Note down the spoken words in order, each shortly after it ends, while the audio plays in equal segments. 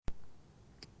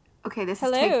Okay, this is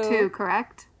take Hello. two,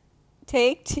 correct?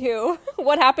 Take two.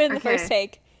 What happened in the first Okay.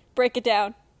 take? Break it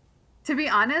down. To be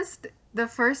honest, the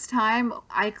first time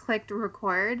I clicked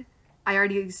record, I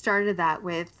already started that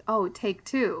with, oh, take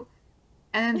two.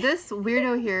 And then this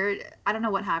weirdo here, I don't know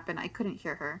what happened. I couldn't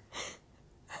hear her.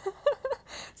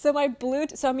 So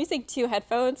I'm using two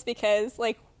headphones because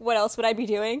like what else would I be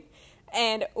doing?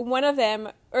 And one of them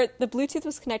or the Bluetooth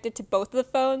was connected to both of the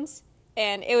phones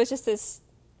and it was just this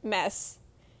mess.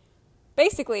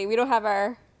 Basically, we don't have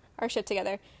our shit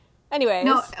together. No, Anyways,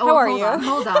 how oh, are hold on, you?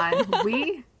 hold on.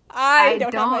 We, I I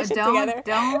don't have my don't, shit don't, together.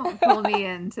 don't pull me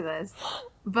into this.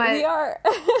 We But are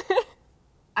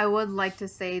I would like to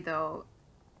say, though,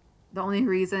 the only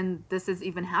reason this is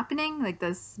even happening, like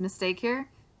this mistake here,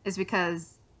 is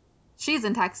because she's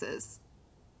in Texas.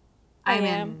 I I'm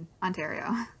am. in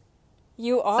Ontario.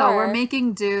 You So we're are.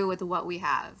 making do with what we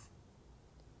have.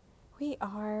 We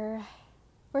are.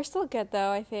 We're still good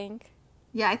though, I think.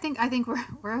 Yeah, I think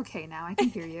we're okay now. I can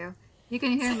hear you. You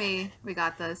can hear me. We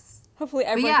got this. Hopefully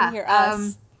But everyone can yeah, hear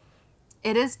us.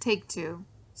 it is take two.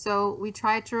 So we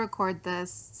tried to record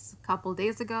this a couple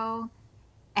days ago,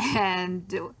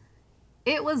 and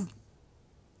it was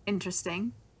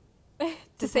interesting To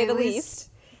to say say the the least. least.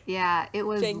 Yeah, it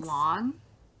was Jinx. long.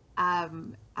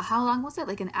 How long was it?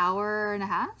 Like an hour and a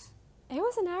half? It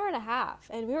was an hour and a half,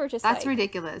 and we were just That's like,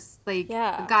 ridiculous. Like,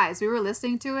 yeah, guys, we were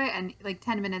listening to it, and like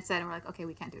 10 minutes in, we're like, okay,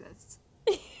 we can't do this.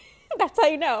 that's how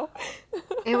you know.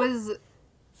 It was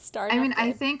Starting I off mean, I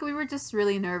good. think we were just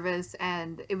really nervous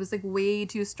and it was like way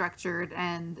too structured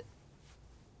and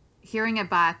hearing it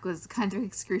back was kind of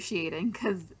excruciating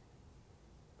cuz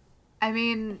I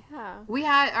mean, Yeah, we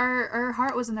had our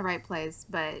heart was in the right place,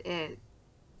 but it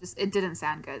didn't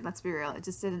sound good. Let's be real. It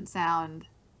just didn't sound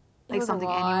it like was a something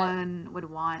lot. anyone would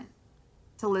want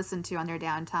to listen to on their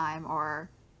downtime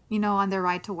or on their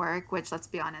ride to work, which let's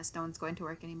be honest, no one's going to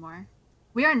work anymore.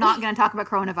 We are not going to talk about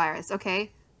coronavirus,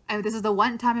 okay? This is the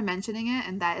one time I'm mentioning it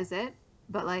and that is it.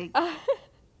 But like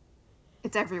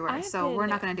it's everywhere. I've So we're been,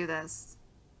 not going to do this.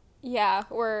 yeah,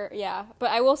 but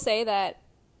I will say that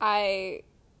I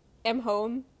am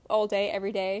home all day,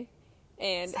 every day,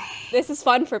 and this is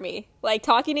fun for me. Like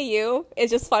talking to you is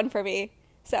just fun for me.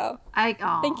 So thank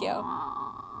you.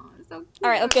 All So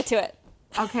right, let's cute. get to it.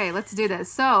 Okay, let's do this.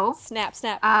 So, Snap,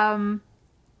 snap. um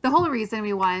the whole reason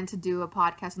we wanted to do a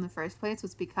podcast in the first place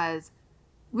was because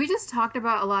we just talked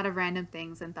about a lot of random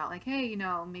things and thought like, hey,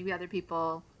 maybe other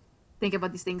people think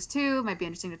about these things too. It might be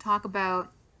interesting to talk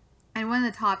about. And one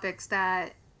of the topics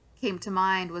that came to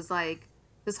mind was like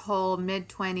this whole mid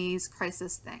 20s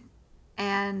crisis thing.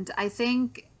 And I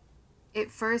think it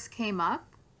first came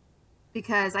up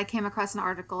because I came across an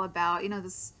article about,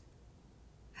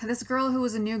 this girl who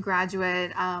was a new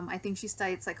graduate. I think she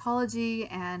studied psychology,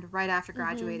 and right after Mm-hmm.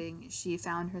 graduating, she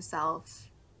found herself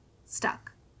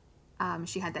stuck.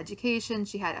 She had the education,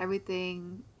 she had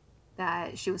everything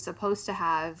that she was supposed to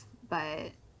have,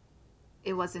 but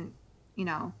it wasn't, you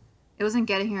know, it wasn't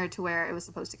getting her to where it was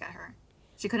supposed to get her.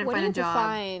 She couldn't What do find a you job.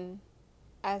 define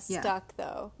as Yeah. stuck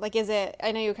though? Like, is it?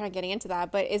 I know you're kind of getting into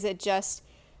that, but is it just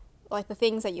like the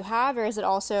things that you have, or is it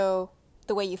also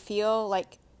the way you feel?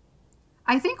 Like,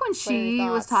 I think when what are your she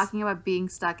was thoughts? talking about being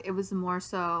stuck, it was more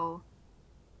so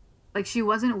like she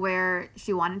wasn't where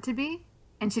she wanted to be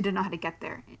and she didn't know how to get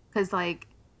there. Because, like,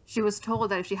 she was told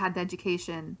that if she had the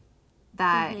education,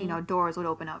 that, Mm-hmm. doors would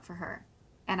open up for her.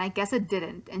 And I guess it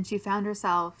didn't. And she found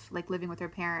herself, like, living with her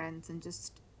parents and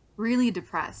just really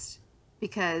depressed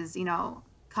because,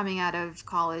 coming out of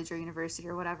college or university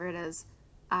or whatever it is,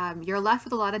 you're left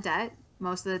with a lot of debt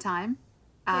most of the time.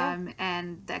 Yeah.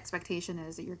 And the expectation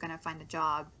is that you're going to find a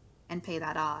job and pay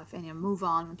that off and move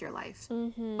on with your life.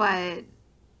 Mm-hmm. But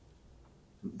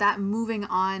that moving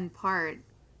on part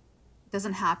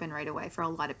doesn't happen right away for a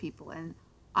lot of people. And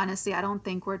honestly, I don't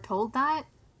think we're told that.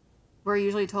 We're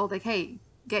usually told, like, hey,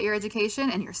 get your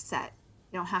education and you're set.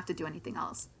 You don't have to do anything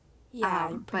else. Yeah,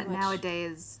 you pretty But much.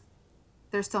 nowadays,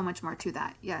 there's so much more to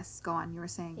that. Yes, go on. You were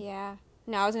saying. Yeah.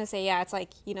 No, I was gonna say yeah. It's like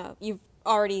you've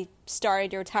already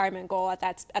started your retirement goal at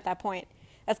that point.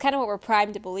 That's kind of what we're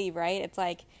primed to believe, right? It's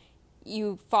like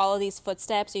you follow these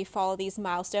footsteps, or you follow these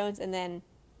milestones, and then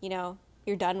you know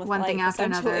you're done with One thing life after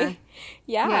another. essentially.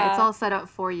 Yeah, it's Yeah. all set up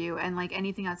for you. And, like,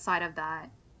 anything outside of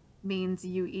that means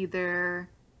you either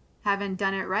haven't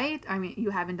done it right. I mean,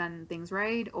 you haven't done things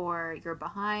right, or you're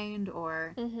behind,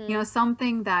 or, Mm-hmm.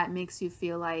 something that makes you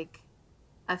feel like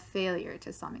a failure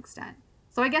to some extent.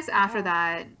 So I guess after Yeah.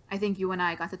 that, I think you and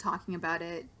I got to talking about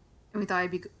it, and we thought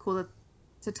it'd be cool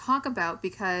to talk about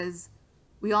because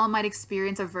we all might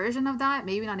experience a version of that.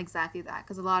 Maybe not exactly that,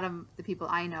 because a lot of the people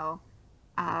I know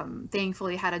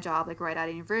thankfully had a job like right out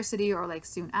of university or like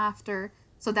soon after.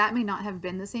 So that may not have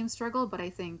been the same struggle, but I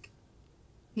think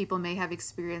people may have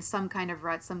experienced some kind of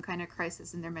rut, some kind of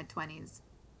crisis in their mid 20s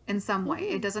in some way.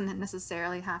 It doesn't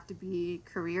necessarily have to be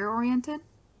career oriented,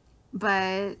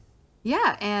 but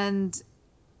yeah, and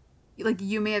like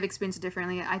you may have experienced it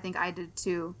differently. I think I did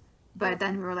too. But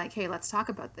then we were like, hey, let's talk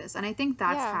about this. And I think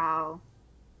that's how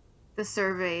the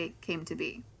survey came to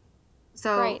be.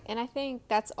 So Right. And I think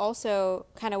that's also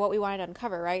kind of what we wanted to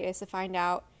uncover, right? Is to find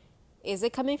out, is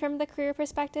it coming from the career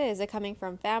perspective? Is it coming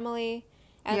from family?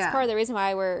 And it's part of the reason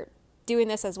why we're doing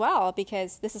this as well,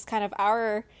 because this is kind of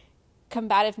our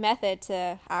combative method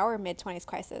to our mid-20s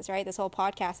crisis, right? This whole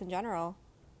podcast in general.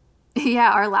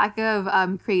 Yeah, our lack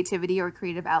of creativity or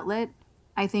creative outlet.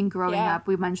 I think growing Yeah. up,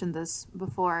 we mentioned this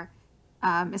before,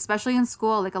 especially in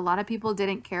school, like a lot of people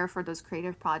didn't care for those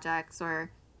creative projects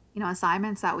or,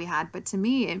 assignments that we had. But to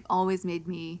me, it always made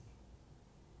me,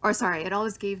 or sorry, it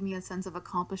always gave me a sense of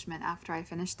accomplishment after I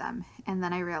finished them. And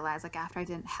then I realized, like, after I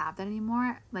didn't have that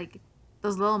anymore, like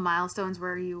those little milestones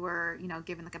where you were,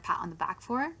 given like a pat on the back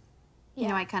for,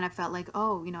 Yeah. I kind of felt like,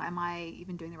 oh, am I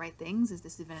even doing the right things? Is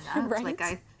this even enough? Right. Like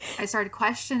I started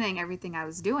questioning everything I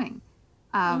was doing.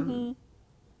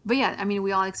 But yeah, I mean,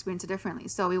 we all experience it differently.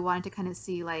 So we wanted to kind of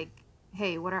see like,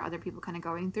 hey, what are other people kind of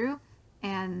going through?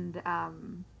 And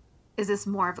is this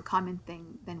more of a common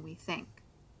thing than we think?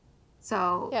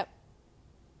 So Yep.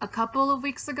 a couple of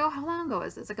weeks ago, how long ago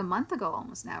is this? Like a month ago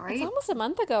almost now, right? It's almost a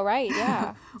month ago, right?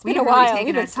 Yeah. It's We've been a really while. taken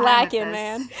We've our been time with slacking,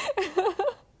 this. man.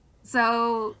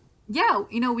 So yeah,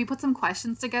 we put some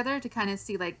questions together to kind of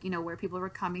see like, where people were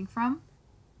coming from.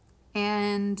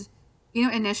 And,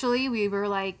 initially we were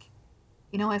like,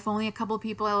 if only a couple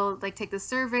people like take the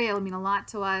survey, it'll mean a lot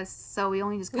to us. So we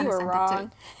only just We kind of were sent wrong. it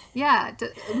to, yeah,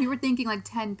 we were thinking like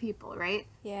 10 people, right?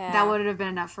 Yeah. That would have been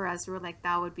enough for us. We were like,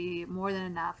 that would be more than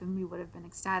enough, and we would have been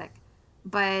ecstatic.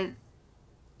 But,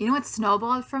 it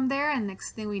snowballed from there, and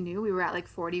next thing we knew, we were at like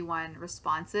 41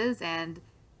 responses, and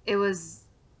it was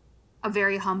a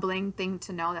very humbling thing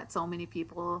to know that so many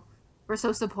people were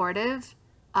so supportive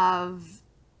of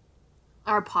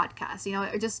our podcast,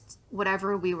 or just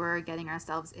whatever we were getting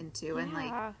ourselves into. And like,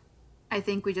 Yeah. I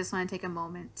think we just want to take a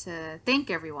moment to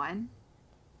thank everyone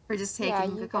for just Yeah,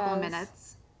 taking you a couple of guys.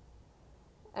 minutes.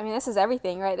 I mean, this is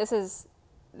everything, right? This is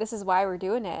why we're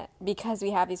doing it, because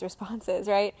we have these responses,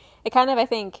 right? It kind of, I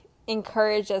think,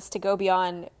 encouraged us to go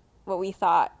beyond what we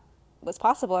thought was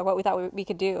possible or what we thought we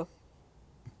could do.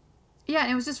 Yeah,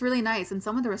 and it was just really nice. And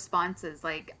some of the responses,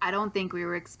 like, I don't think we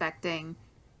were expecting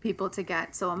people to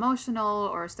get so emotional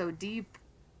or so deep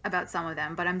about some of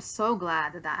them, but I'm so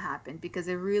glad that that happened because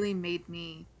it really made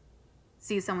me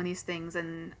see some of these things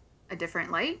in a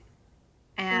different light.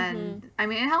 And I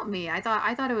mean, it helped me. I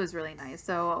thought it was really nice.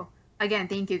 So again,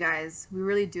 thank you guys. We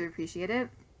really do appreciate it.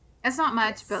 It's not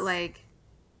much, but Yes. like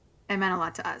it meant a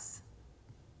lot to us.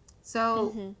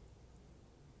 So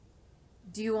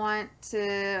do you want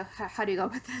to how do you go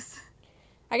with this?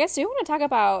 I guess, do you want to talk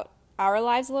about our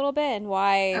lives a little bit and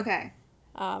why Okay.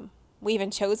 we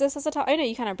even chose this as a topic? I know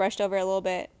you kind of brushed over it a little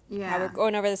bit, how Yeah. we're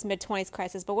going over this mid-20s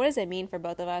crisis, but what does it mean for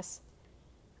both of us?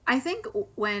 I think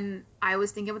when I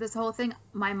was thinking about this whole thing,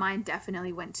 my mind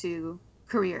definitely went to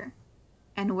career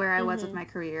and where I was with my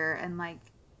career and like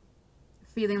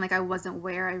feeling like I wasn't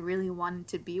where I really wanted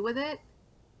to be with it.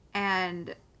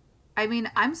 And I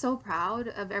mean, I'm so proud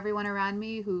of everyone around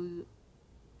me who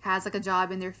has like a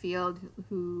job in their field,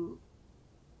 who,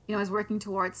 is working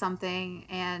towards something.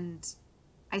 And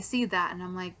I see that and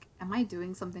I'm like, am I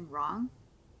doing something wrong?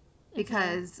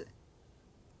 Because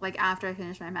like after I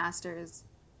finished my master's,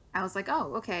 I was like,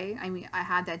 oh, okay. I mean, I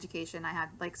had the education, I had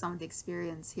like some of the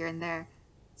experience here and there,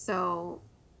 so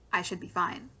I should be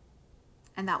fine.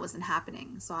 And that wasn't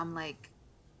happening. So I'm like,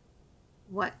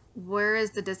 where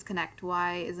is the disconnect?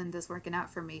 Why isn't this working out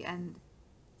for me? And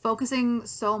focusing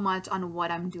so much on what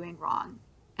I'm doing wrong.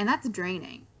 And that's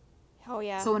draining. Oh,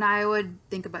 yeah. So when I would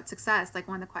think about success, like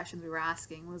one of the questions we were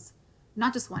asking was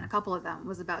not just one, a couple of them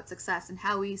was about success and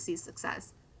how we see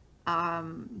success.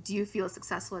 Do you feel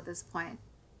successful at this point?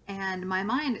 And my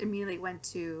mind immediately went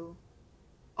to,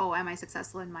 oh, am I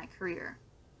successful in my career?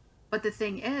 But the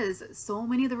thing is, so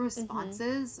many of the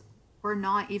responses were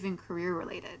not even career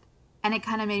related. And it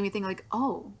kind of made me think like,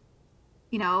 oh,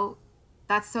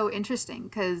 that's so interesting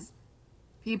because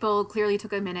people clearly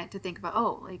took a minute to think about,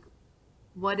 oh, like,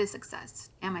 what is success?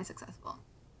 Am I successful?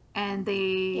 And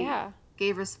they Yeah.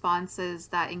 gave responses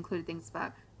that included things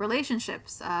about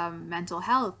relationships, mental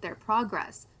health, their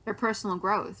progress, their personal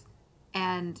growth.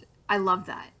 And I love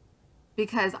that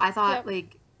because I thought Yep.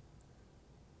 like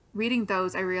reading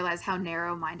those, I realized how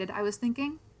narrow minded I was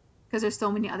thinking. because there's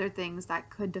so many other things that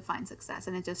could define success,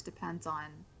 and it just depends on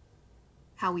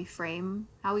how we frame,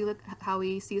 how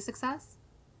we see success.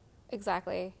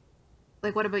 Exactly.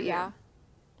 Like, what about you? Yeah.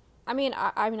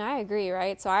 I agree,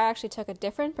 right? So I actually took a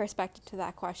different perspective to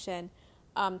that question.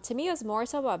 To me, it was more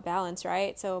so about balance,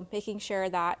 right? So making sure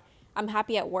that I'm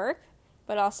happy at work,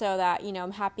 but also that,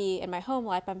 I'm happy in my home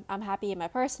life, I'm happy in my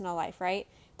personal life, right?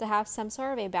 To have some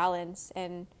sort of a balance.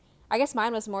 And I guess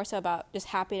mine was more so about just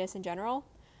happiness in general,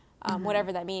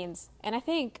 whatever that means. And I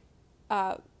think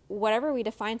whatever we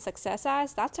define success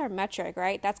as, that's our metric,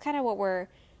 right? That's kind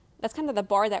of the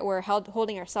bar that we're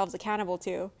holding ourselves accountable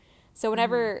to. So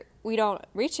whenever we don't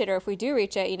reach it, or if we do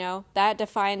reach it, that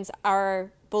defines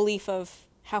our belief of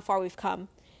how far we've come.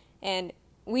 And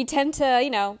we tend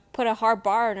to, put a hard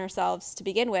bar on ourselves to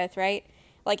begin with, right?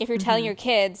 Like if you're telling your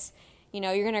kids, you're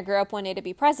going to grow up one day to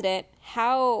be president,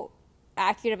 how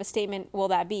accurate of a statement will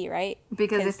that be, right?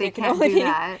 Because if they can't do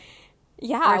that,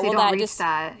 yeah, or if they well, don't that reach just,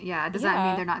 that, does that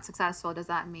mean they're not successful? Does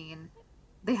that mean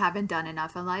they haven't done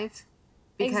enough in life?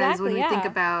 Because exactly, when we think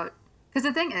about, because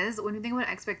the thing is, when we think about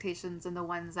expectations and the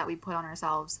ones that we put on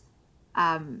ourselves,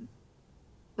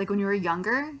 like when we were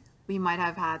younger, we might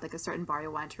have had like a certain bar we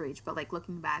wanted to reach, but like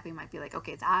looking back, we might be like,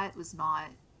 okay, that was not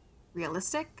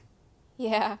realistic.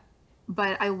 Yeah.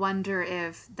 But I wonder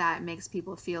if that makes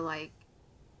people feel like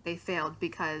they failed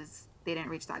because they didn't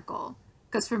reach that goal.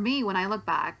 Because for me, when I look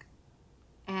back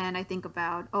and I think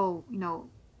about,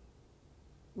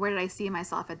 where did I see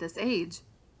myself at this age?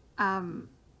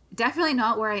 Definitely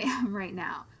not where I am right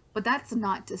now. But that's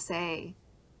not to say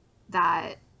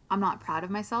that I'm not proud of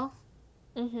myself.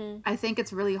 I think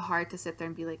it's really hard to sit there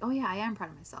and be like, oh yeah, I am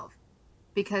proud of myself.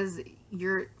 Because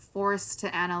you're forced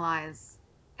to analyze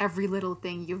every little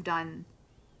thing you've done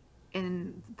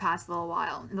in the last little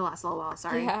while,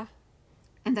 sorry. Yeah.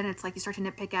 And then it's like you start to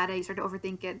nitpick at it, you start to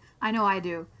overthink it. I know I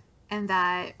do. And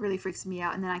that really freaks me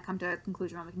out. And then I come to a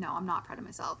conclusion where I'm like, no, I'm not proud of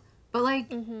myself. But like,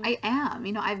 I am.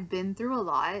 I've been through a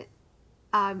lot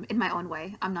in my own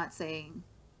way. I'm not saying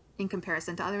in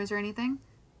comparison to others or anything.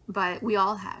 But we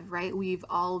all have, right? We've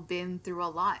all been through a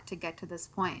lot to get to this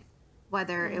point.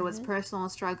 Whether it was personal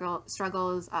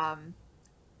struggles,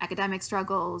 academic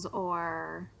struggles,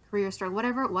 or career struggle,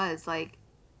 whatever it was, like,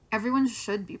 everyone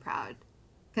should be proud.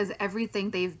 Because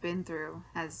everything they've been through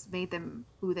has made them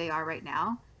who they are right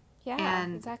now. Yeah,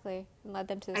 and exactly. And led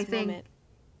them to this moment.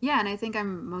 Yeah, and I think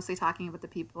I'm mostly talking about the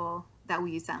people that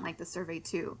we sent, like, the survey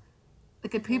to.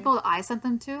 Like, the people I sent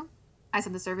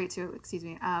the survey to, excuse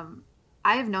me,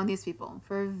 I have known these people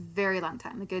for a very long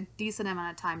time, like a decent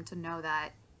amount of time to know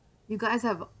that you guys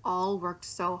have all worked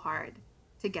so hard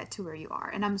to get to where you are.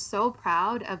 And I'm so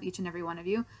proud of each and every one of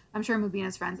you. I'm sure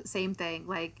Mubina's friends, same thing.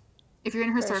 Like, if you're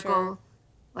in her circle, sure.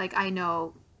 Like, I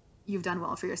know you've done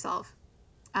well for yourself.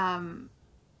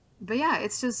 But yeah,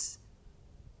 it's just,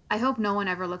 I hope no one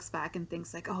ever looks back and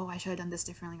thinks like, oh, I should have done this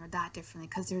differently or that differently,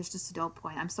 because there's just no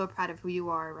point. I'm so proud of who you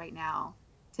are right now,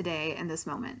 today, in this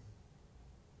moment.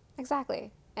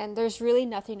 Exactly. And there's really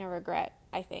nothing to regret,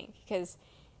 I think, because,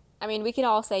 we can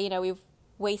all say, we've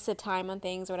wasted time on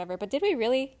things or whatever, but did we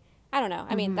really? I don't know.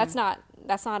 I mean, that's not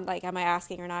like, am I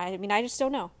asking or not? I just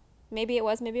don't know. Maybe it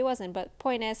was, maybe it wasn't. But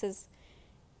point is,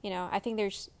 I think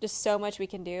there's just so much we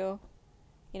can do,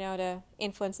 to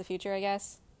influence the future, I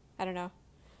guess. I don't know.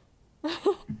 I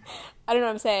don't know what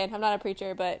I'm saying. I'm not a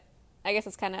preacher, but I guess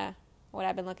it's kind of what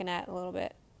I've been looking at a little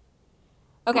bit.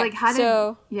 Okay,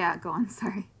 yeah, go on,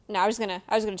 sorry. No, I was gonna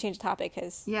change the topic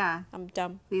because I'm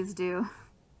dumb. Please do.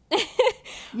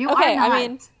 You are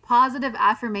not. Positive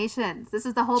affirmations. This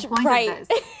is the whole point of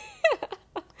this.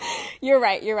 You're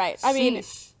right.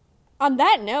 Sheesh. On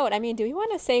that note, do we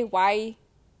want to say why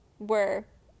we're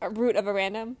a root of a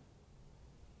random?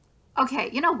 Okay,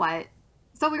 you know what?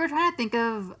 So we were trying to think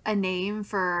of a name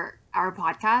for our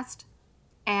podcast,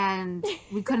 and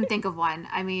we couldn't think of one.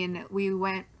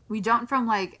 We jumped from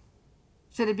like,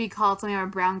 should it be called something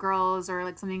about brown girls, or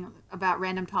like something about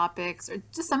random topics, or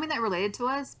just something that related to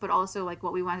us, but also like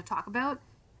what we wanted to talk about,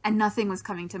 and nothing was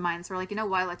coming to mind. So we're like, you know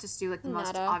what? Let's just do like the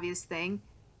most obvious thing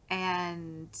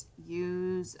and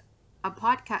use a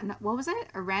podcast. What was it?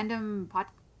 A random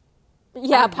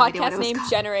Yeah, podcast name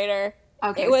generator.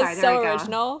 Okay, it was sorry, so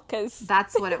original because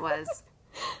that's what it was.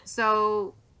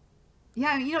 So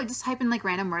yeah, just type in like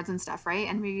random words and stuff, right?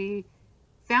 And we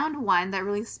found one that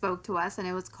really spoke to us, and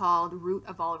it was called Root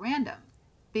of All Random,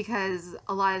 because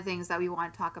a lot of things that we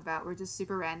want to talk about were just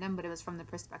super random, but it was from the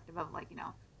perspective of like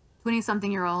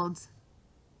 20-something-year-olds.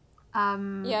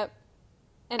 Yep.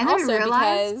 And also then we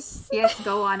realized, because yes,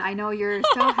 go on. I know you're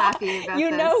so happy about this.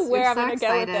 You know where you're I'm going to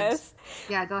go with this.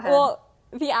 Yeah, go ahead. Well,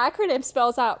 the acronym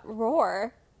spells out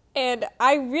ROAR, And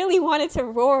I really wanted to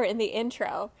roar in the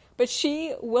intro, but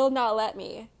she will not let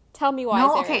me. Tell me why, No,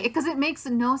 Sarah. okay, because it makes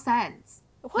no sense.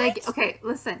 Like, What? okay,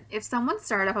 listen, if someone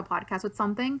started off a podcast with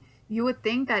something, you would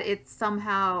think that it's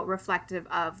somehow reflective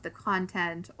of the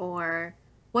content or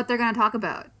what they're going to talk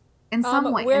about in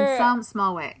some way, in We're some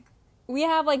small way. we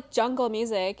have like jungle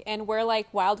music, and we're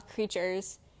like wild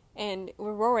creatures, and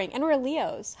we're roaring, and we're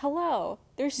Leos. Hello.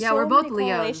 There's Yeah, we're so both many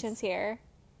Leos. correlations here.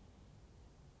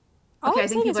 All Okay, I'm I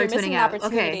think saying is people are you're missing tuning an out.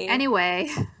 opportunity. Okay, anyway,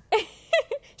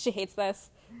 She hates this.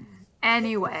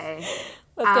 anyway,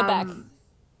 Let's get back.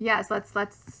 yes,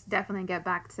 let's definitely get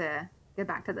back to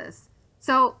this.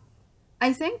 So,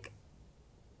 I think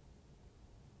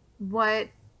what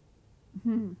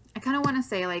I kind of want to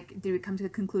say, like, did we come to a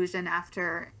conclusion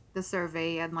after the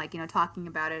survey and, like, talking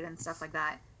about it and stuff like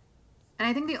that? And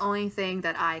I think the only thing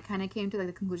that I kind of came to, like,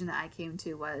 the conclusion that I came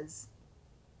to was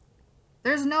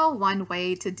there's no one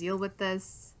way to deal with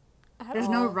this. At There's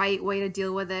no all. right way to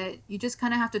deal with it. You just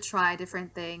kind of have to try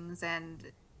different things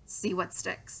and see what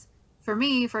sticks. For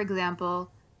me, for example,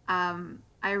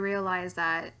 I realized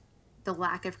that the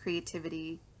lack of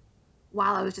creativity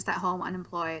while I was just at home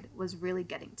unemployed was really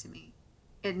getting to me.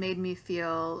 It made me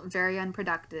feel very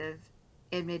unproductive.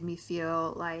 It made me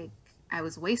feel like I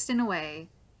was wasting away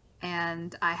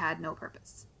and I had no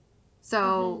purpose.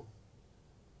 So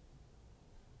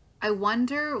I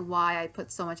wonder why I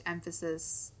put so much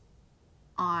emphasis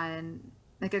on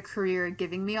like a career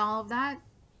giving me all of that.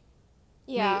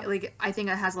 Yeah. Like I think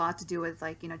it has a lot to do with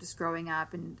like, just growing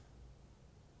up and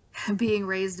being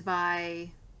raised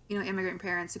by, immigrant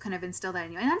parents who kind of instill that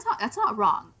in you. And that's not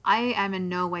wrong. I am in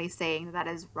no way saying that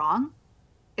is wrong.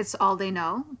 It's all they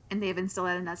know and they've instilled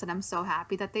it in us and I'm so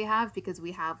happy that they have because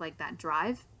we have like that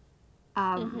drive.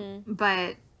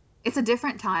 But it's a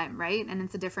different time, right? And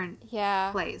it's a different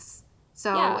Yeah. place.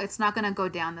 So Yeah. it's not going to go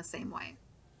down the same way.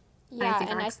 And I Yeah.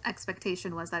 think And our I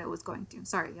expectation was that it was going to.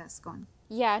 Sorry, yes, go on.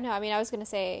 Yeah, no, I mean, I was going to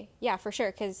say, yeah, for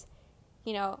sure, because,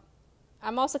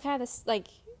 I'm also kind of this, like,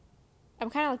 I'm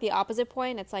kind of like the opposite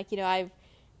point. It's like, I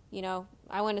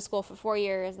went to school for 4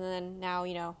 years, and then now,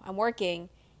 I'm working.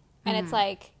 And it's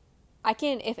like, I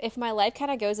can, if my life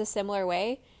kind of goes a similar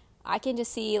way, I can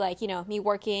just see, like, me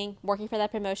working for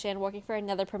that promotion, working for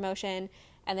another promotion,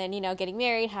 and then, getting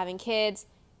married, having kids,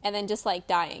 and then just, like,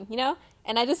 dying,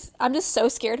 And I'm just so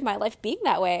scared of my life being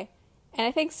that way. And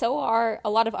I think so are a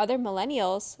lot of other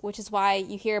millennials, which is why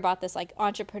you hear about this like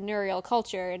entrepreneurial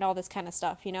culture and all this kind of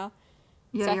stuff, Yeah,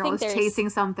 So I you're think always chasing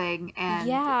something and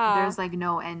Yeah. there's like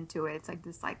no end to it. It's like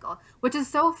this cycle. Which is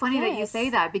so funny that you say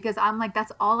Yes. that because I'm like,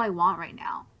 that's all I want right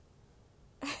now.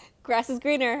 Grass is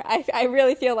greener. I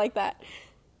really feel like that.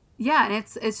 Yeah, and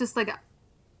it's just like,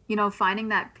 finding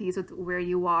that peace with where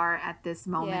you are at this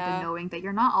moment Yeah. and knowing that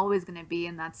you're not always going to be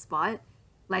in that spot.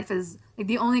 Life is like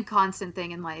the only constant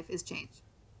thing in life is change.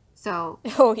 So,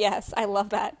 Oh yes, I love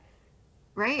that.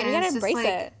 right? And you gotta it's just embrace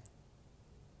like, it.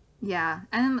 yeah.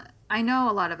 And I know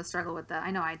a lot of us struggle with that.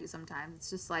 I know I do sometimes. It's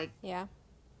just like, Yeah.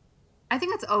 I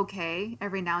think it's okay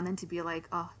every now and then to be like,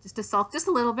 oh, just to sulk just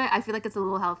a little bit. I feel like it's a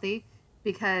little healthy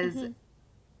because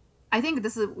I think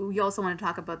this is, we also want to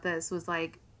talk about this was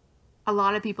like a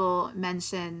lot of people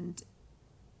mentioned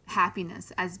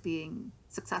happiness as being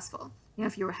successful.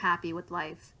 If you were happy with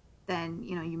life, then,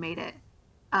 you made it.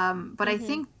 But I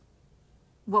think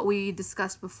what we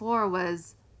discussed before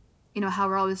was, how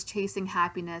we're always chasing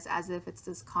happiness as if it's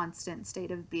this constant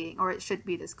state of being, or it should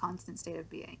be this constant state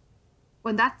of being.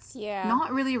 When that's Yeah.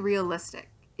 not really realistic,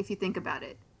 if you think about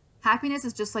it. Happiness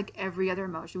is just like every other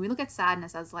emotion. We look at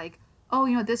sadness as like,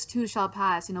 oh, this too shall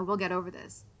pass, we'll get over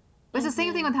this. But it's the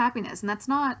same thing with happiness, and that's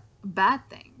not a bad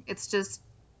thing. It's just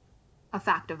a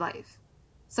fact of life.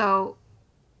 So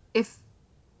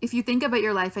if you think about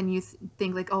your life and you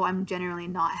think like, oh, I'm generally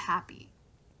not happy,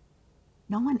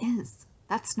 no one is.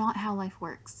 That's not how life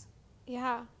works.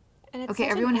 Yeah. And it's Okay,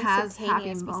 such everyone an has happy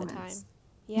instantaneous piece of moments. time.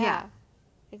 Yeah. Yeah.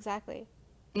 Exactly.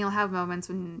 And you'll have moments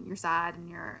when you're sad and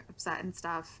you're upset and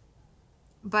stuff.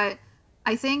 But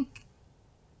I think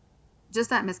just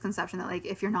that misconception that like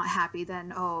if you're not happy,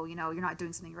 then you're not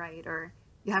doing something right or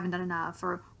you haven't done enough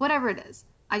or whatever it is.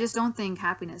 I just don't think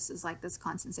happiness is like this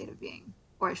constant state of being,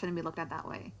 or it shouldn't be looked at that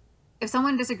way. If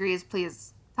someone disagrees,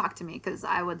 please talk to me because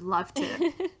I would love to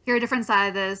hear a different side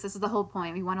of this. This is the whole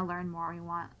point. We want to learn more. We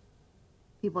want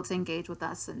people to engage with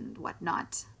us and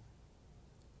whatnot.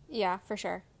 Yeah, for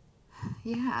sure.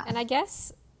 Yeah. And I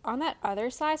guess on that other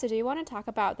side, so do you want to talk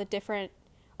about the different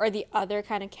or the other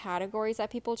kind of categories that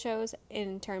people chose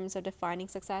in terms of defining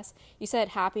success? You said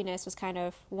happiness was kind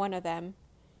of one of them,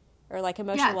 or like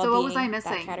emotional Yeah, well-being. so what was I that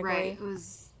missing? category. Right. It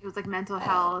was like mental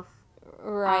health.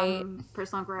 Right.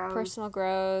 Personal growth. Personal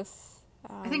growth.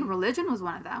 I think religion was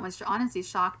one of them, which honestly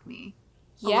shocked me.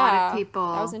 A Yeah. lot of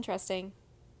people. That was interesting.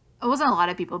 It wasn't a lot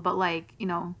of people, but like,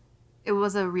 it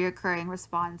was a reoccurring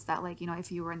response that like,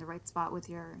 if you were in the right spot with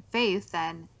your faith,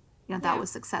 then, that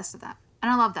was success to them.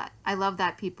 And I love that. I love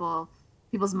that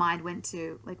people's mind went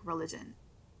to like religion.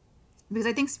 Because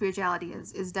I think spirituality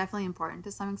is definitely important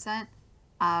to some extent.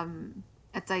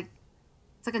 It's like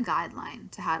a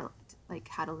guideline to how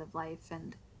to live life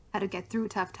and how to get through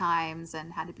tough times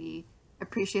and how to be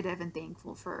appreciative and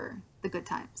thankful for the good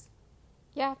times.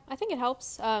 Yeah, I think it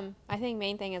helps. I think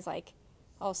main thing is like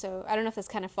also, I don't know if this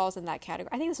kind of falls in that category.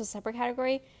 I think this was a separate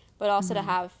category, but also to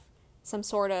have some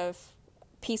sort of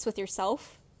peace with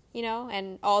yourself,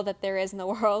 and all that there is in the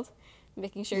world,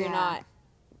 making sure you're not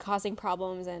causing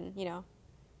problems and,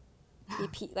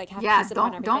 have peace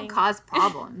about don't cause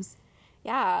problems.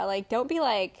 Yeah, like don't be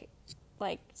like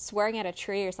swearing at a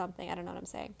tree or something. I don't know what I'm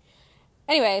saying.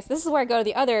 Anyways, this is where I go to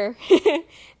the other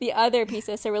the other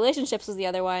pieces. So relationships was the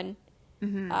other one.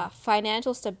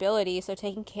 Financial stability, so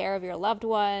taking care of your loved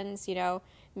ones,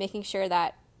 making sure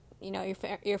that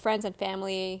your friends and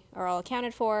family are all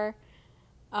accounted for,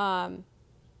 and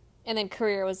then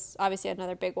career was obviously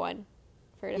another big one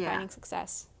for defining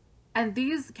success. And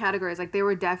these categories, like, they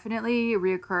were definitely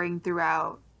reoccurring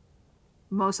throughout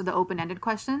most of the open-ended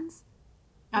questions.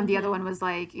 The other one was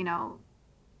like,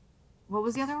 what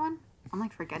was the other one? I'm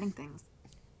like forgetting things.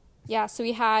 Yeah, so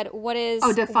we had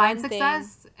define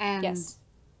success and yes.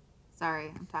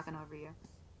 Sorry, I'm talking over you.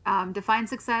 Define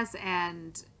success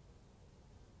and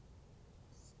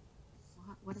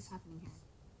what is happening here?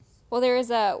 Well, there is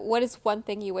what is one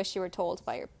thing you wish you were told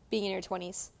by being in your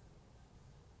 20s?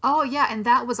 Oh yeah, and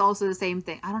that was also the same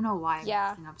thing. I don't know why I'm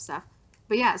mixing up stuff.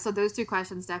 But yeah, so those two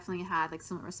questions definitely had like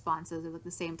similar responses with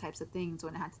the same types of things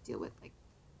when it had to deal with like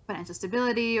financial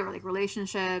stability or like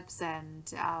relationships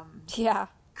and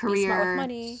career, be smart with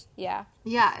money. Yeah,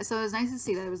 so it was nice to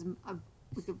see that it was a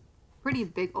pretty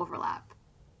big overlap.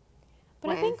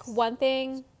 But I think one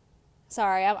thing,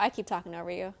 sorry, I keep talking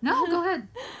over you. No, go ahead.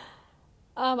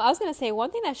 I was gonna say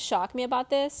one thing that shocked me about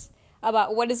this,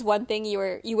 about what is one thing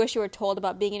you wish you were told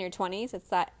about being in your 20s. It's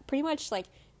that pretty much like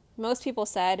most people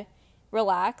said,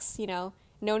 relax.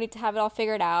 No need to have it all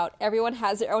figured out. Everyone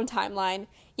has their own timeline.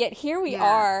 Yet here we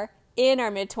are in our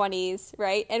mid-20s,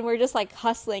 right? And we're just like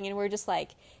hustling and we're just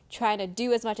like trying to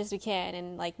do as much as we can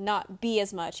and like not be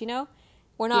as much,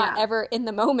 We're not ever in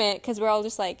the moment because we're all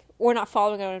just like, we're not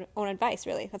following our own advice,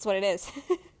 really. That's what it is.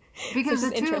 Because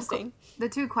interesting. The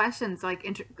two questions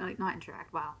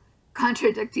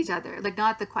contradict each other. Like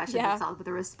not the questions itself, but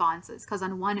the responses. Because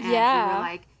on one end, we were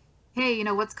like, hey,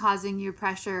 what's causing you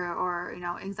pressure or,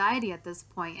 anxiety at this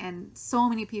point? And so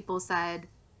many people said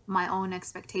my own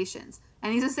expectations.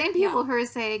 And these are the same people who are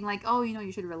saying like, oh,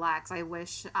 you should relax. I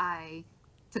wish I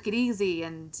took it easy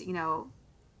and,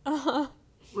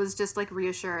 was just like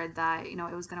reassured that,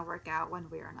 it was going to work out one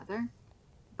way or another.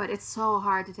 But it's so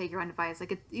hard to take your own advice.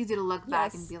 Like it's easy to look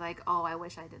back and be like, oh, I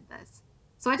wish I did this.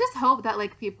 So I just hope that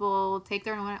like people take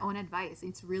their own advice.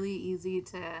 It's really easy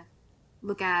to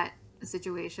look at a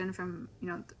situation from,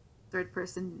 third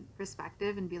person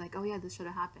perspective and be like, oh yeah, this should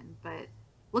have happened. But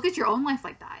look at your own life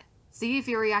like that. See if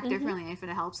you react differently, if it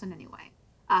helps in any way.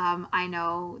 I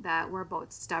know that we're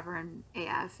both stubborn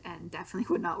AF and definitely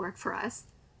would not work for us.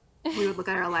 We would look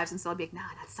at our lives and still be like, nah,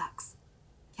 that sucks.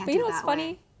 Can't do it that way. But what's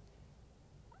funny?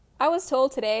 I was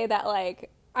told today that like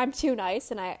I'm too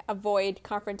nice and I avoid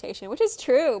confrontation, which is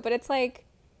true, but it's like,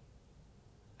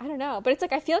 I don't know. But it's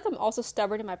like I feel like I'm also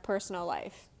stubborn in my personal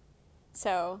life.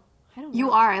 So I don't know.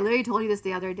 You are. I literally told you this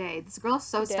the other day. This girl's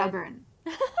so stubborn.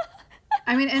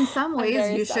 I mean, in some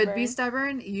ways you should be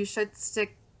stubborn. You should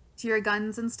stick to your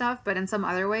guns and stuff. But in some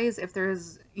other ways, if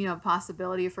there's,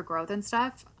 possibility for growth and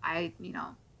stuff,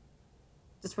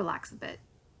 just relax a bit.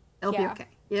 It'll be okay.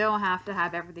 You don't have to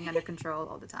have everything under control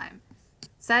all the time.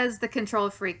 Says the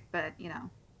control freak, but,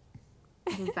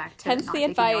 back to hence the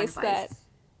advice that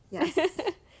yes.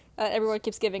 Everyone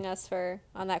keeps giving us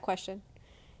on that question.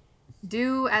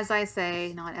 Do as I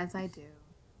say, not as I do.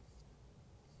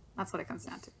 That's what it comes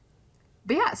down to.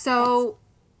 But yeah, so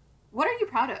what are you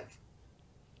proud of?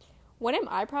 What am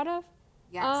I proud of?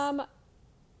 Yes.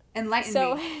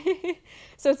 Enlighten me.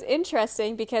 So it's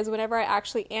interesting because whenever I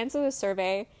actually answer the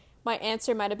survey, my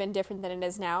answer might have been different than it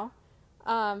is now.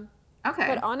 Okay.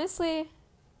 But honestly,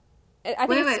 I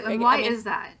think wait, and why is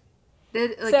that?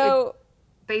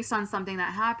 Based on something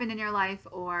that happened in your life,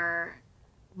 or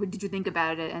did you think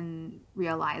about it and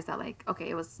realize that, like, okay,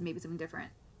 it was maybe something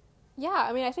different? Yeah,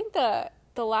 I mean, I think the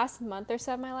the last month or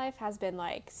so of my life has been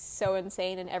like so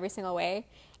insane in every single way.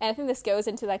 And I think this goes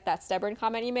into like that stubborn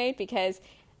comment you made, because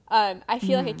I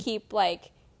feel like I keep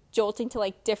like jolting to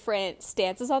like different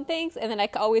stances on things, and then I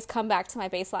always come back to my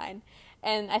baseline.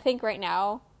 And I think right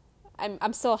now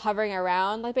I'm still hovering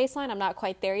around like baseline. I'm not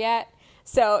quite there yet.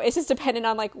 So it's just dependent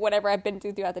on like whatever I've been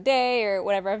through throughout the day or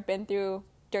whatever I've been through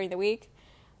during the week.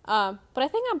 But I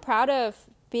think I'm proud of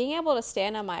being able to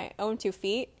stand on my own 2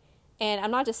 feet. And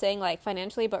I'm not just saying like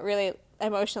financially, but really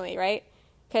emotionally, right?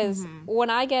 Because when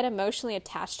I get emotionally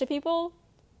attached to people,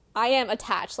 I am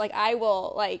attached. Like I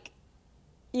will like,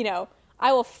 you know,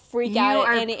 I will freak out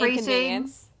at any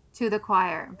inconvenience. To the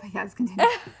choir. But yes, continue.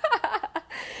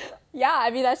 Yeah, I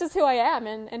mean, that's just who I am.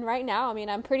 And right now, I mean,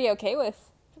 I'm pretty okay with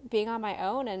being on my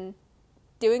own and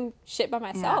doing shit by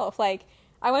myself. Yeah. Like,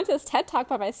 I went to this TED Talk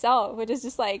by myself, which is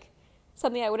just, like,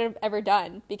 something I wouldn't have ever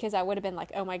done, because I would have been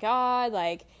like, oh, my God,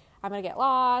 like, I'm going to get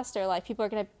lost, or, like, people are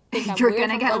going to think I'm You're weird. You're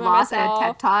going to get lost at a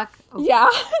TED Talk? Okay. Yeah.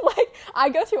 Like, I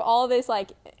go through all this,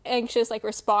 like, anxious, like,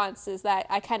 responses that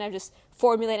I kind of just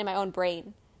formulate in my own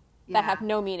brain that have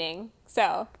no meaning.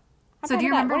 So do you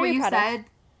remember what you said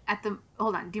at the...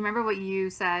 Hold on. Do you remember what you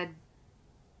said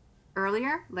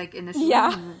earlier? Like, initially?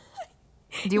 Yeah.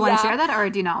 Do you want to share that, or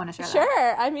do you not want to share that?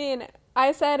 Sure. I mean,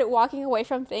 I said walking away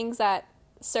from things that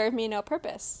serve me no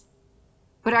purpose.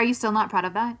 But are you still not proud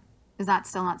of that? Is that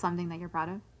still not something that you're proud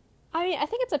of? I mean, I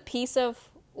think it's a piece of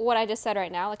what I just said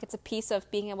right now. Like, it's a piece of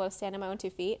being able to stand on my own 2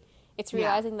 feet. It's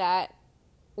realizing that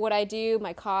what I do,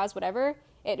 my cause, whatever,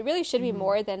 it really should be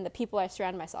more than the people I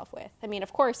surround myself with. I mean,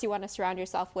 of course, you want to surround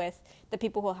yourself with the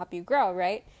people who will help you grow,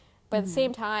 right? But at the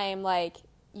same time, like,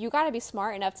 you got to be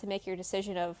smart enough to make your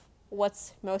decision of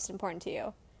what's most important to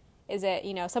you. Is it,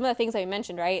 you know, some of the things that you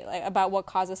mentioned, right? Like, about what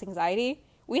causes anxiety.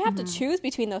 We have to choose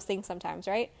between those things sometimes,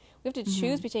 right? We have to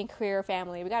choose between career or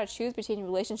family. We got to choose between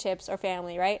relationships or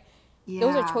family, right? Yeah,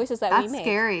 those are choices that we make. That's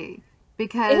scary,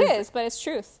 because... It is, but it's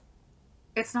truth.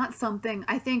 It's not something...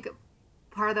 I think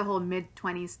part of the whole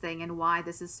mid-20s thing and why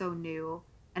this is so new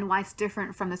and why it's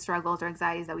different from the struggles or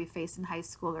anxieties that we faced in high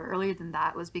school or earlier than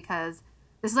that was because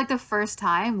this is like the first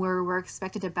time where we're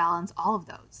expected to balance all of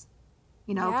those.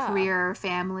 You know, career,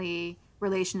 family,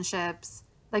 relationships.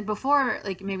 Like before,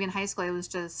 like maybe in high school, it was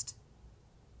just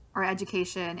our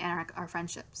education and our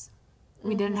friendships.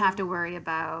 We didn't have to worry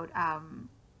about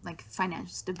like financial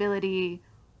stability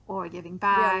or giving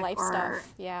back, real life or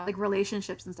stuff. Yeah, like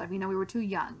relationships and stuff. You know, we were too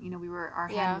young. You know, our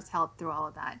hand was held through all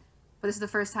of that. But this is the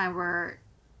first time where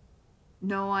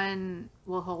no one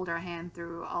will hold our hand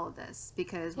through all of this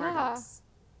because we're adults.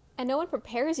 And no one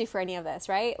prepares you for any of this,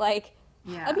 right? Like,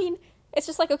 I mean, it's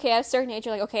just like, okay, at a certain age,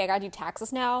 you're like, okay, I gotta do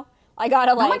taxes now. I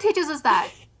gotta like... No one teaches us that.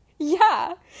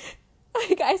 Yeah.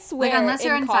 Like, I swear, like, unless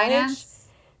you're in college, finance.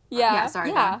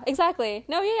 Exactly.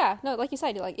 No, No, like you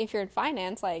said, like, if you're in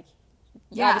finance, like,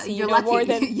 obviously you're you know lucky. More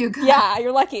than...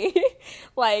 you're lucky.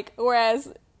 Like,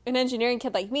 whereas an engineering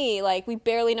kid like me, like, we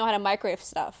barely know how to microwave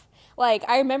stuff. Like,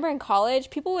 I remember in college,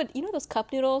 people would, you know those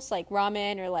cup noodles, like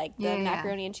ramen or like the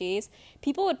macaroni and cheese?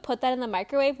 People would put that in the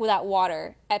microwave without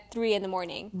water at 3 a.m.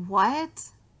 What?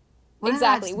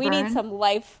 Exactly. We need some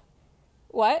life.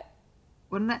 What?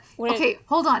 Wouldn't that... Okay,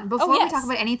 hold on. Before we talk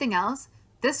about anything else,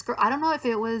 this girl, I don't know if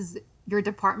it was your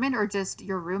department or just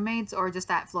your roommates or just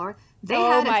that floor. They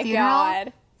had a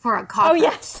funeral for a cockroach. Oh,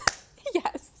 yes.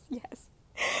 yes.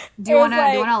 Do you want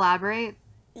to elaborate?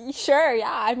 Sure,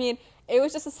 yeah. I mean, it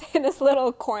was just in this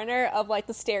little corner of, like,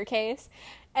 the staircase.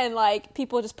 And, like,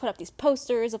 people just put up these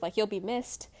posters of, like, you'll be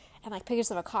missed. And, like,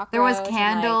 pictures of a cockroach. There was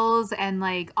candles and,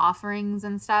 like, offerings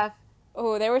and stuff.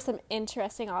 Oh, there were some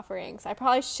interesting offerings. I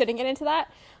probably shouldn't get into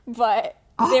that. But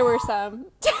there were some.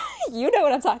 You know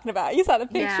what I'm talking about. You saw the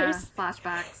pictures. Yeah,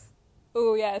 flashbacks.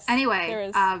 Oh, yes. Anyway, there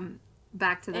was,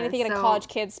 back to this. Anything in a college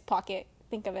kid's pocket.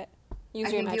 Think of it.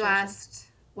 Use your imagination. You asked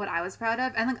what I was proud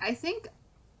of. And, like, I think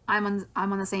I'm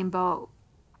on the same boat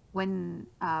when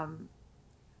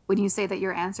you say that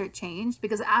your answer changed,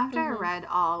 because after I read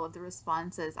all of the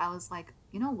responses, I was like,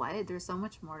 you know what? There's so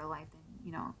much more to life than,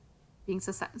 you know, being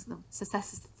successful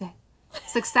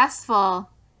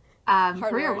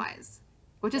career-wise,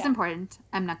 which is important.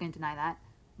 I'm not going to deny that,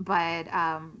 but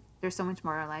there's so much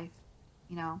more to life.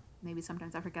 You know, maybe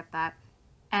sometimes I forget that.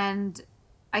 And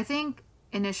I think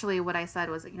initially what I said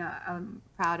was, you know, I'm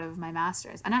proud of my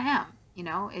master's, and I am. You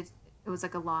know, it was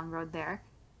like a long road there.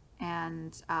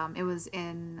 And it was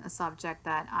in a subject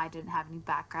that I didn't have any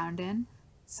background in.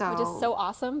 So, which is so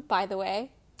awesome, by the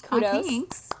way. Kudos. Oh,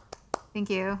 thanks. Thank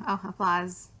you. Oh,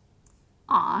 applause.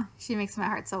 Aw, she makes my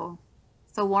heart so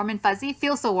warm and fuzzy.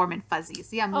 Feels so warm and fuzzy.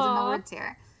 See, I'm losing my words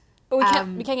here. But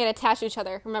we can't get attached to each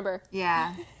other, remember?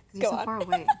 Yeah, because you're so far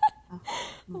away. Oh,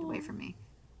 move away from me.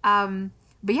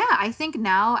 But yeah, I think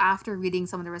now after reading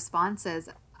some of the responses,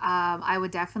 I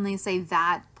would definitely say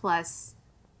that plus,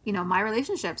 my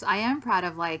relationships. I am proud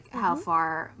of like how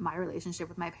far my relationship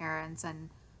with my parents and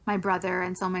my brother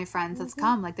and some of my friends has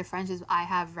come. Like the friendships I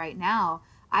have right now,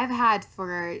 I've had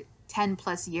for 10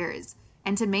 plus years.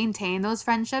 And to maintain those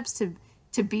friendships,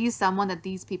 to be someone that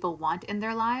these people want in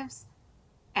their lives,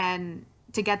 and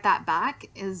to get that back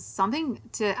is something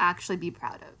to actually be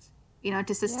proud of.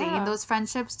 To sustain those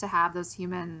friendships, to have those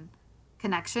human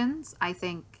connections, I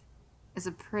think is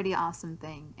a pretty awesome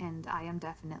thing. And I am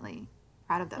definitely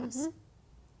proud of those.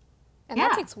 And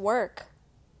that takes work.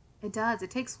 It does.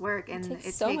 It takes work. And it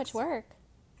takes so much work.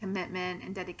 Commitment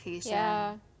and dedication.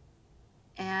 Yeah.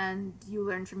 And you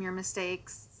learn from your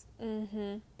mistakes.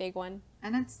 Big one.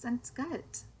 And it's good.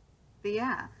 But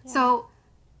yeah. So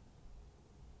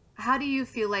how do you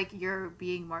feel like you're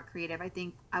being more creative? I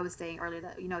think I was saying earlier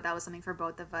that, that was something for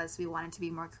both of us. We wanted to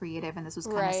be more creative, and this was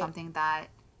kind of something that,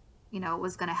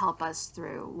 was going to help us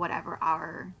through whatever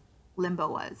our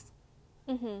limbo was.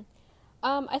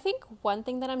 I think one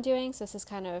thing that I'm doing, so this is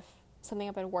kind of something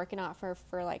I've been working on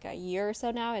for like a year or so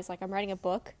now, is like I'm writing a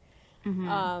book.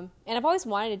 And I've always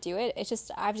wanted to do it. It's just,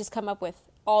 I've just come up with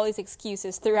all these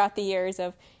excuses throughout the years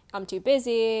of I'm too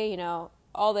busy,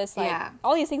 all this, like,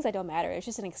 all these things that don't matter. It's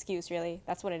just an excuse, really.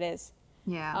 That's what it is.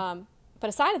 Yeah. But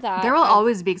aside of that, there will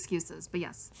always be excuses, but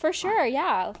yes. For sure,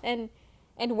 yeah. And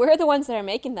we're the ones that are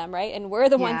making them, right? And we're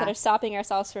the ones that are stopping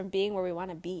ourselves from being where we want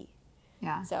to be.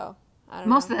 Yeah. So, I don't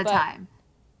Most know. of the time.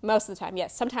 Most of the time,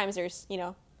 yes. Sometimes there's,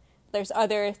 there's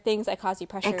other things that cause you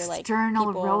pressure, external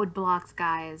like people... roadblocks,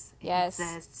 guys. Yes.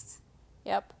 Exists.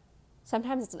 Yep.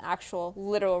 Sometimes it's an actual,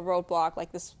 literal roadblock,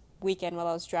 like this weekend while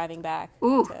I was driving back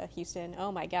to Houston.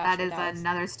 Oh my gosh. That is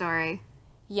another story.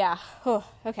 Yeah. Oh,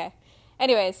 okay.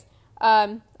 Anyways,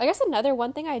 I guess another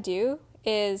one thing I do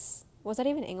is, was that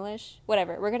even English?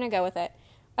 Whatever. We're going to go with it.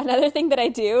 Another thing that I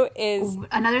do is...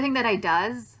 Another thing that I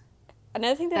does?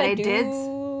 Another thing that I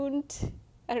don't...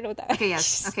 I don't know what that is.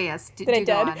 Okay, yes. That I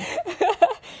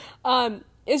did.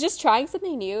 Is just trying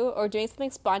something new or doing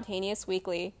something spontaneous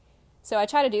weekly. So I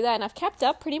try to do that, and I've kept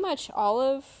up pretty much all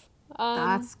of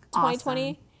that's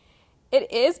 2020. Awesome.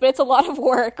 It is, but it's a lot of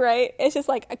work, right? It's just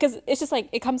like, because it's just like,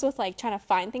 it comes with like trying to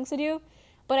find things to do.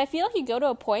 But I feel like you go to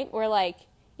a point where like,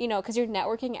 because you're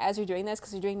networking as you're doing this,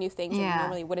 because you're doing new things that you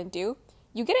normally wouldn't do.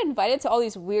 You get invited to all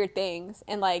these weird things,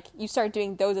 and like you start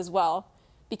doing those as well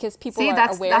because people are aware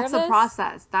of this. That's the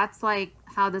process. That's like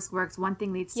how this works. One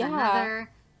thing leads to another.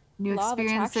 New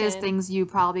experiences, things you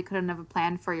probably couldn't have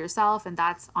planned for yourself, and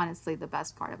that's honestly the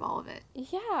best part of all of it.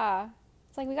 Yeah.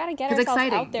 It's like we got to get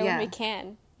ourselves out there when we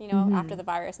can, after the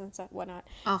virus and stuff, whatnot.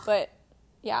 Ugh. But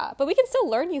we can still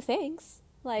learn new things.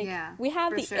 Like, we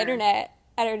have the internet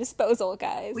at our disposal,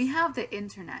 guys. We have the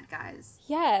internet, guys.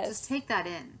 Yes. Just take that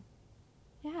in.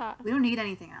 Yeah. We don't need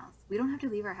anything else. We don't have to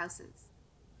leave our houses.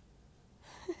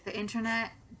 The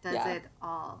internet does it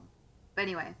all. But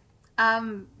anyway,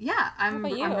 I'm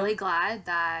really glad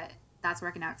that that's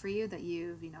working out for you, that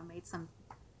you've, made some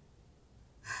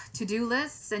to-do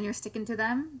lists and you're sticking to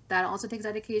them. That also takes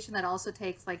dedication. That also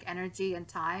takes like energy and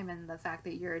time, and the fact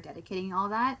that you're dedicating all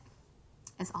that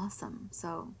is awesome.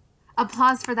 So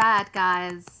applause for that,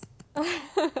 guys.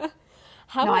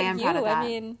 How about you? I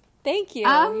mean, thank you.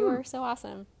 You were so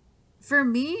awesome. For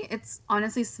me, it's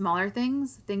honestly smaller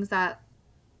things that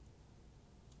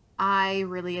I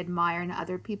really admire in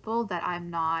other people that I'm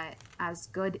not as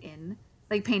good in,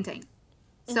 like painting.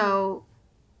 So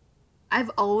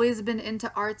I've always been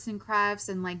into arts and crafts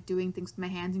and like doing things with my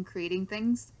hands and creating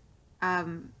things.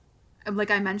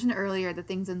 Like I mentioned earlier, the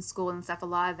things in school and stuff, a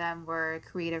lot of them were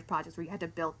creative projects where you had to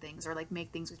build things or like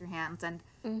make things with your hands. And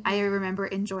I remember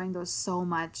enjoying those so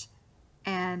much.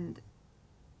 And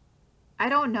I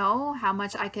don't know how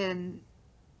much I can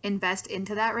invest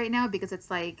into that right now, because it's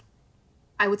like,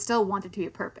 I would still want it to be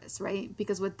a purpose, right?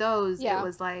 Because with those, it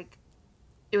was like,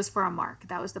 it was for a mark.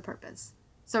 That was the purpose.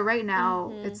 So right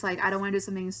now, it's like, I don't want to do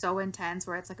something so intense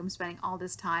where it's like I'm spending all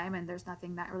this time and there's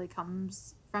nothing that really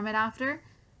comes from it after.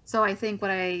 So I think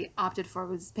what I opted for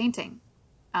was painting.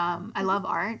 I love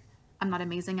art. I'm not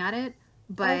amazing at it,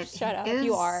 but shut up. It is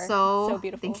you are so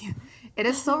beautiful. Thank you. It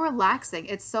is so relaxing.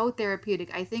 It's so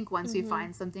therapeutic. I think once we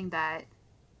find something that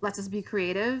lets us be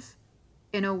creative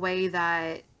in a way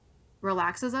that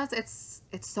relaxes us, it's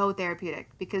so therapeutic,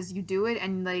 because you do it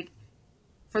and like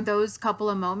for those couple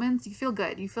of moments you feel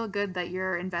good. You feel good that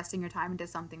you're investing your time into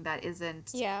something that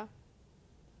isn't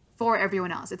for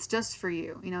everyone else. It's just for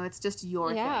you. It's just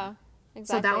your thing. Exactly.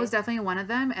 So that was definitely one of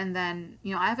them. And then,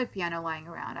 I have a piano lying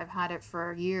around. I've had it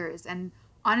for years, and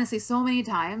honestly, so many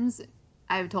times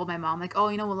I've told my mom, like, oh,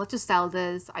 you know, well, let's just sell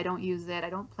this. I don't use it. I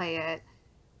don't play it.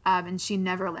 And she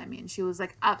never let me. And she was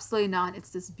like, absolutely not.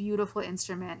 It's this beautiful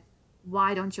instrument.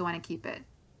 Why don't you want to keep it?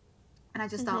 And I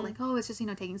just thought, like, oh, it's just, you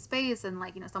know, taking space and,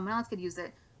 like, you know, someone else could use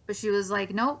it. But she was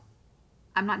like, nope,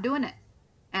 I'm not doing it.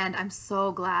 And I'm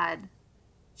so glad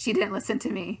she didn't listen to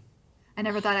me. I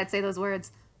never thought I'd say those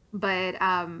words. But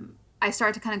I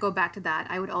started to kind of go back to that.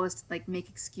 I would always, like, make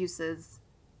excuses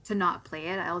to not play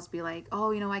it. I always be like,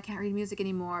 oh, you know, I can't read music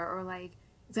anymore. Or, like,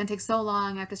 it's going to take so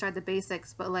long. I have to start the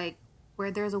basics. But, like,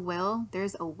 where there's a will,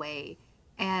 there's a way.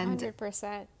 And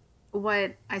 100%.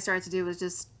 what I started to do was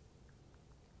just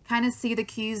kind of see the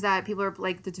keys that people are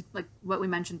like what we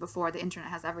mentioned before. The internet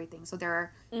has everything, so there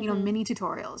are you know mini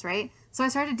tutorials, right? So I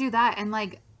started to do that, and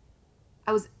like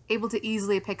I was able to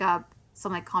easily pick up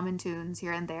some like common tunes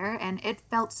here and there, and it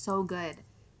felt so good.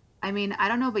 I mean, I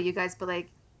don't know about you guys, but like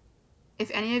if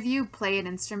any of you play an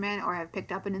instrument or have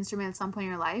picked up an instrument at some point in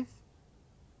your life,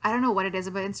 I don't know what it is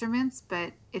about instruments,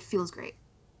 but it feels great.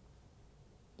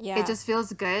 Yeah. It just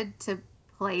feels good to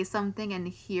play something and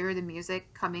hear the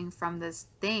music coming from this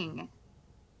thing,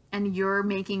 and you're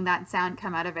making that sound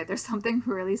come out of it. There's something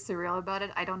really surreal about it.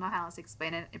 I don't know how else to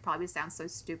explain it. It probably sounds so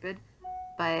stupid,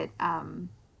 but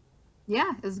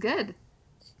yeah, it's good.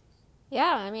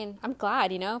 Yeah, I mean, I'm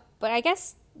glad, you know, but I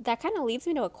guess that kind of leads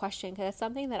me to a question because it's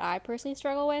something that I personally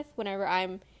struggle with whenever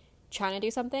I'm trying to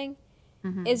do something.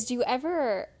 Is do you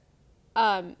ever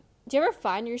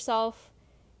find yourself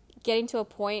getting to a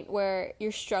point where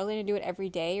you're struggling to do it every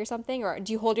day or something? Or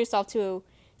do you hold yourself to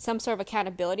some sort of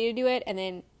accountability to do it and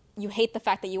then you hate the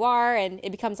fact that you are and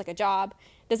it becomes like a job?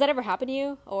 Does that ever happen to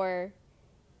you? Or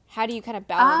how do you kind of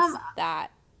balance that?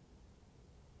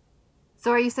 So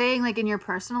are you saying like in your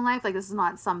personal life, like this is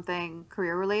not something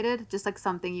career related, just like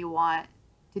something you want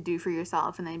to do for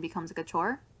yourself and then it becomes like a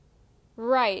chore?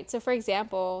 Right. So for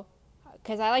example,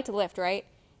 because I like to lift, right?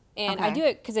 And I do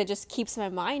it because it just keeps my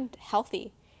mind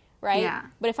healthy, right? Yeah.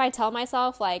 But if I tell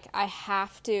myself like I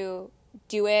have to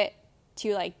do it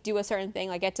to like do a certain thing,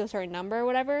 like get to a certain number or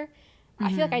whatever, I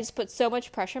feel like I just put so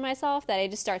much pressure on myself that it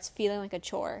just starts feeling like a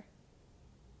chore.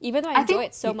 Even though I enjoy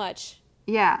it so much.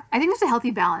 Yeah. I think there's a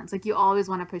healthy balance. Like you always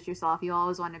want to push yourself. You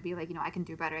always want to be like, you know, I can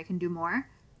do better. I can do more.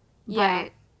 Yeah.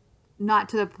 But not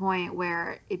to the point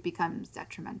where it becomes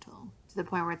detrimental, to the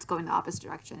point where it's going the opposite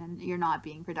direction and you're not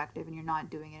being productive and you're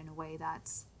not doing it in a way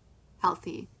that's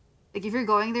healthy. Like if you're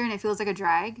going there and it feels like a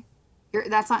drag,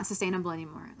 that's not sustainable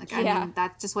anymore. Like I mean,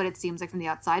 that's just what it seems like from the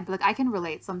outside. But like I can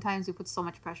relate. Sometimes we put so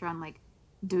much pressure on like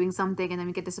doing something and then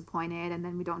we get disappointed and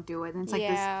then we don't do it. And it's like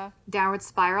this downward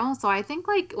spiral. So I think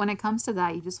like when it comes to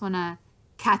that, you just want to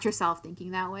catch yourself thinking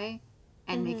that way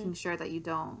and making sure that you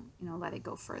don't, you know, let it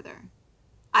go further.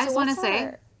 I just want to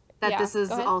say that this is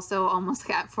also almost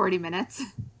at 40 minutes.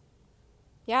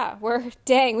 Yeah,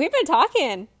 we've been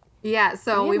talking. Yeah,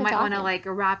 so we might want to like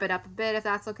wrap it up a bit if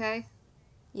that's okay.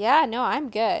 Yeah, no, I'm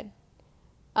good.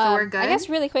 So we're good? I guess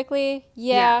really quickly,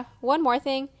 one more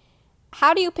thing.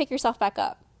 How do you pick yourself back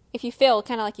up? If you fail,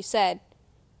 kind of like you said,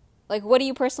 like what do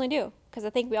you personally do? Because I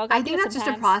think we all got to do it sometimes. I think that's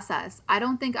just a process. I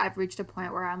don't think I've reached a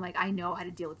point where I'm like, I know how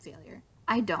to deal with failure.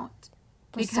 I don't.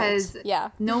 Because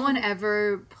no one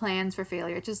ever plans for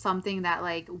failure. It's just something that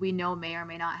like we know may or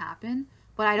may not happen.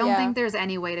 But I don't think there's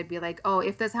any way to be like, oh,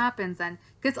 if this happens, then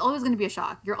because it's always going to be a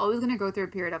shock. You're always going to go through a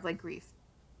period of like grief.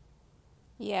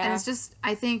 Yeah. And it's just,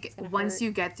 I think once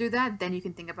you get through that, then you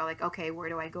can think about like, okay, where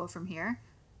do I go from here?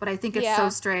 But I think it's so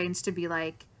strange to be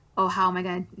like, oh, how am I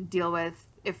going to deal with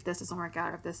if this doesn't work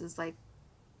out? Or if this is like,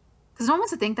 because no one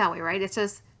wants to think that way, right? It's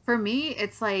just, for me,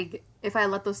 it's like, if I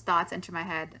let those thoughts enter my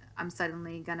head, I'm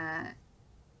suddenly going to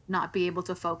not be able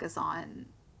to focus on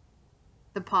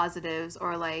the positives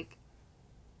or like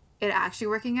it actually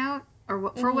working out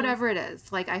or for whatever it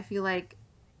is. Like, I feel like,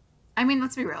 I mean,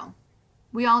 let's be real.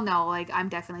 We all know, like, I'm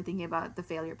definitely thinking about the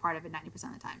failure part of it 90%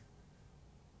 of the time.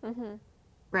 Mm-hmm.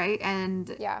 Right?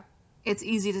 And it's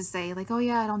easy to say, like, oh,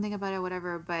 yeah, I don't think about it,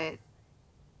 whatever. But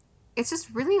it's just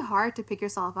really hard to pick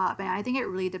yourself up. And I think it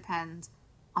really depends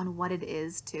on what it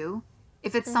is, too.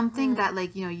 If it's something that,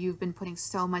 like, you know, you've been putting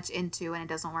so much into and it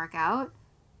doesn't work out,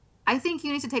 I think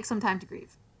you need to take some time to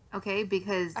grieve. Okay?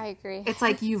 Because I agree. It's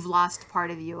like you've lost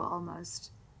part of you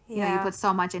almost. You know, you put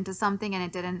so much into something and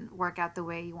it didn't work out the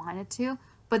way you wanted to.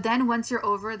 But then once you're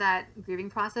over that grieving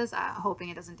process, hoping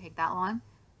it doesn't take that long,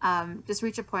 just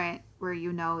reach a point where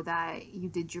you know that you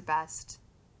did your best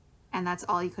and that's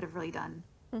all you could have really done.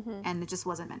 And it just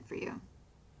wasn't meant for you.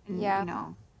 And, you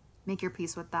know, make your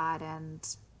peace with that and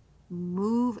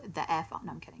move the F on.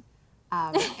 No, I'm kidding.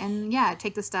 And,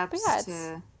 take the steps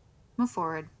to move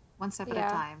forward one step at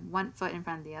a time, one foot in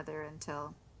front of the other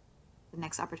until the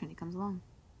next opportunity comes along.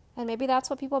 And maybe that's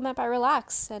what people meant by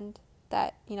relax, and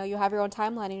that, you have your own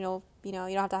timeline, and you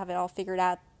don't have to have it all figured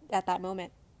out at that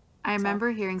moment. I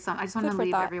remember hearing I just want to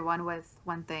leave thought. everyone with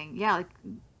one thing. Yeah, like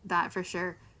that for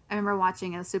sure. I remember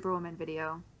watching a Superwoman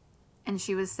video, and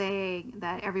she was saying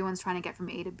that everyone's trying to get from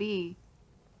A to B,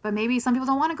 but maybe some people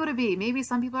don't want to go to B. Maybe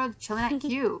some people are chilling at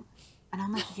Q. And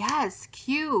I'm like, yes,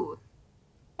 Q.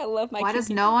 I love my Why Q does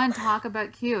people. no one talk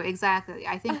about Q? Exactly.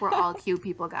 I think we're all Q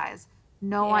people, guys.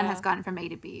 No one has gotten from A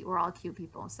to B. We're all Q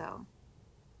people, so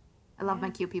I love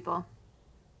my Q people.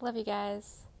 Love you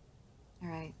guys. All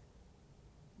right.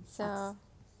 So,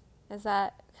 is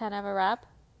that kind of a wrap?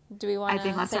 Do we want to say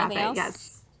anything else? I think let's wrap it.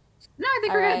 Yes. No, I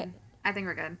think we're good. I think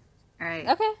we're good. All right.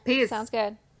 Okay. Peace. Sounds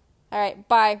good. All right.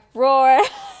 Bye. Roar.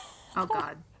 Oh,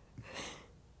 God.